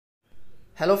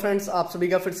Hello friends, आप सभी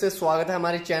का फिर से स्वागत है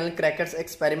हमारे चैनल क्रैकर्स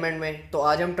एक्सपेरिमेंट में। तो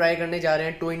आज हम ट्राई करने जा रहे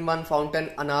हैं 2-in-1 फाउंटेन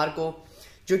अनार को,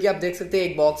 जो कि आप देख सकते हैं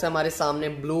एक बॉक्स है हमारे सामने,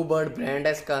 ब्लू बर्ड ब्रांड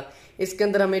है इसका। इसके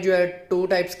अंदर हमें जो है 2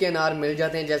 टाइप्स के अनार मिल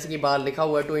जाते हैं, जैसे कि बाहर लिखा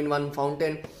हुआ है 2-in-1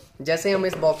 फाउंटेन। जैसे हम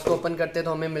इस बॉक्स को ओपन करते हैं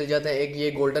तो हमें मिल जाता है एक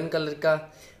ये गोल्डन कलर का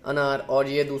अनार, और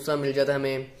ये दूसरा मिल जाता है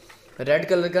हमें रेड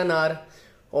कलर का अनार।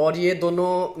 और ये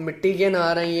दोनों मिट्टी के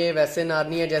अनार हैं, ये वैसे अनार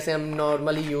नहीं है जैसे हम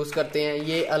नॉर्मली यूज़ करते हैं।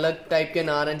 ये अलग टाइप के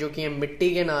अनार हैं जो कि हैं मिट्टी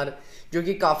के अनार, जो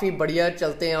कि काफ़ी बढ़िया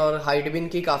चलते हैं और हाइट भी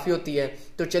इनकी काफ़ी होती है।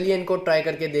 तो चलिए इनको ट्राई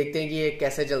करके देखते हैं कि ये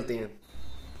कैसे चलते हैं।